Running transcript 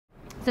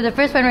So the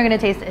first one we're going to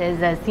taste is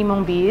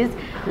Bize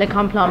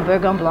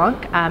Borgogne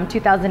Blanc,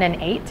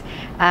 2008.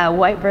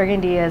 White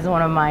Burgundy is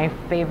one of my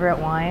favorite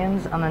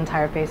wines on the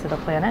entire face of the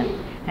planet,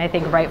 and I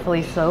think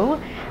rightfully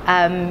so.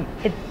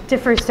 It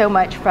differs so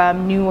much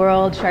from New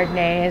World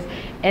Chardonnays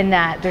in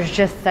that there's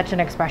just such an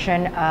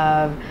expression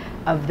of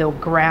the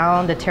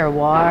ground, the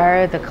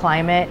terroir, the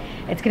climate.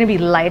 It's going to be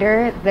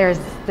lighter. There's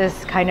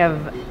this kind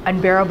of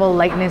unbearable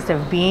lightness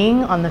of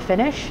being on the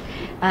finish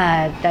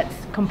that's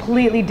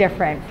completely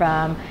different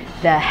from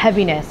the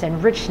heaviness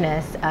and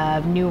richness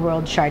of New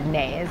World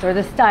Chardonnays, or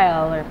the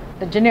style, or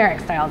the generic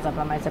styles of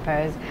them, I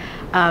suppose.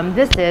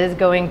 This is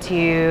going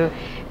to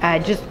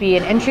just be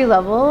an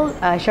entry-level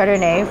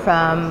Chardonnay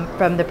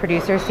from the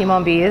producer,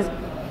 Bize.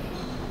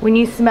 When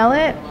you smell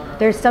it,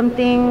 there's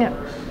something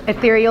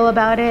ethereal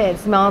about it. It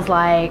smells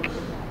like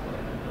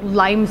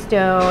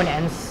limestone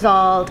and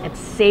salt. It's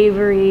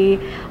savory.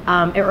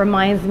 It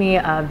reminds me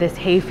of this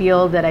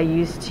hayfield that I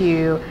used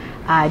to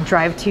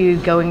drive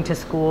to going to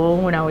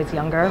school when I was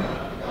younger.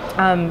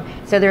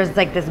 So there's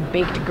like this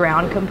baked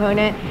ground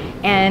component,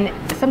 and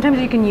sometimes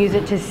you can use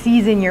it to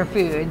season your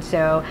food.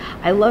 So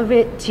I love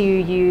it to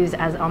use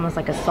as almost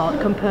like a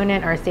salt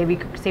component or a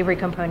savory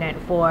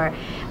component for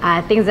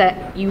things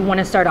that you want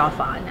to start off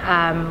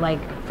on,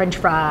 like French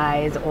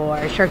fries or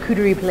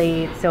charcuterie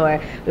plates, or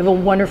we have a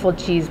wonderful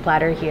cheese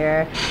platter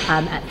here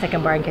at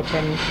Second Bar and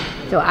Kitchen.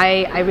 So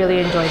I really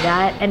enjoy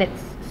that, and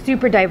it's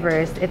super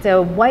diverse. It's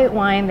a white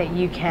wine that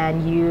you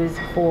can use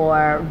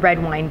for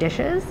red wine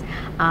dishes.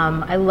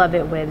 I love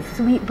it with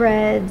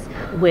sweetbreads,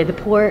 with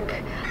pork,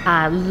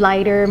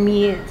 lighter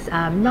meats,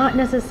 not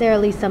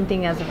necessarily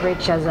something as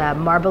rich as a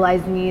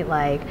marbleized meat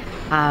like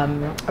a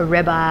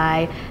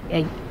ribeye.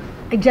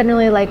 I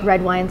generally like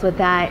red wines with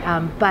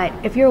that, but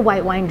if you're a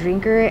white wine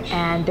drinker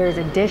and there's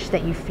a dish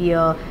that you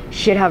feel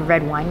should have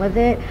red wine with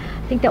it,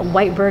 I think that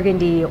white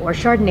Burgundy or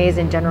Chardonnays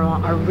in general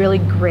are really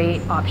great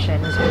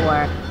options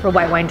for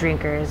white wine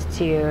drinkers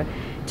to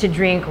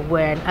drink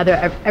when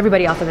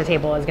everybody else at the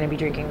table is going to be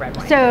drinking red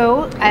wine.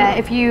 So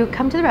if you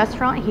come to the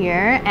restaurant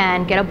here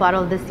and get a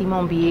bottle of the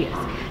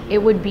Bize,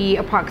 it would be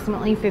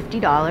approximately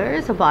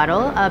 $50 a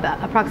bottle,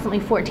 about approximately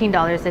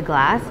 $14 a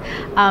glass.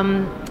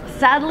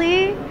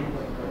 Sadly,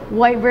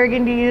 white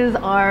Burgundies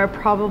are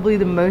probably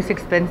the most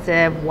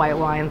expensive white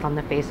wines on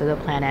the face of the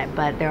planet,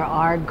 but there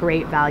are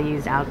great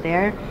values out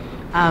there.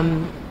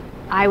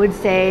 I would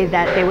say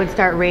that they would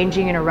start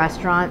ranging in a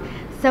restaurant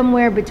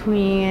somewhere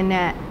between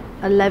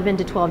 $11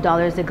 to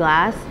 $12 a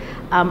glass,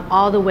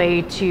 all the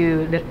way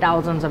to the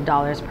thousands of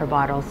dollars per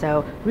bottle.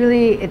 So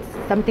really, it's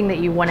something that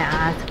you want to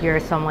ask your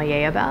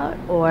sommelier about,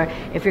 or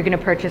if you're going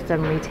to purchase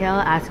them retail,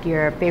 ask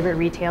your favorite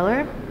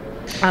retailer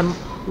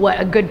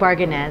what a good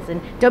bargain is,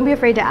 and don't be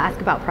afraid to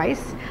ask about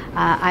price.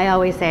 I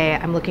always say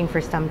I'm looking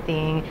for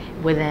something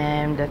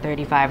within the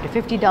 $35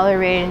 to $50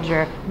 range,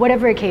 or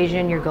whatever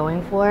occasion you're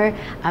going for,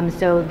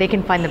 so they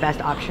can find the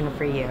best option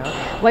for you.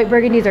 White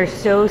Burgundies are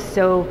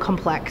so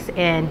complex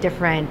in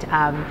different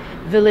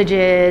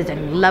villages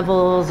and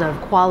levels of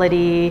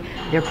quality.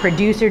 They're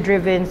producer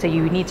driven, so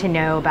you need to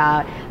know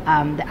about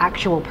the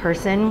actual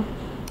person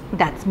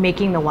that's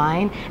making the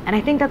wine, and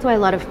I think that's why a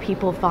lot of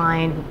people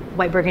find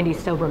white Burgundy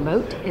so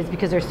remote, is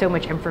because there's so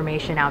much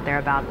information out there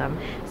about them.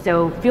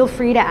 So feel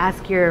free to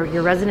ask your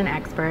resident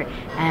expert,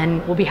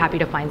 and we'll be happy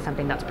to find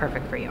something that's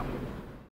perfect for you.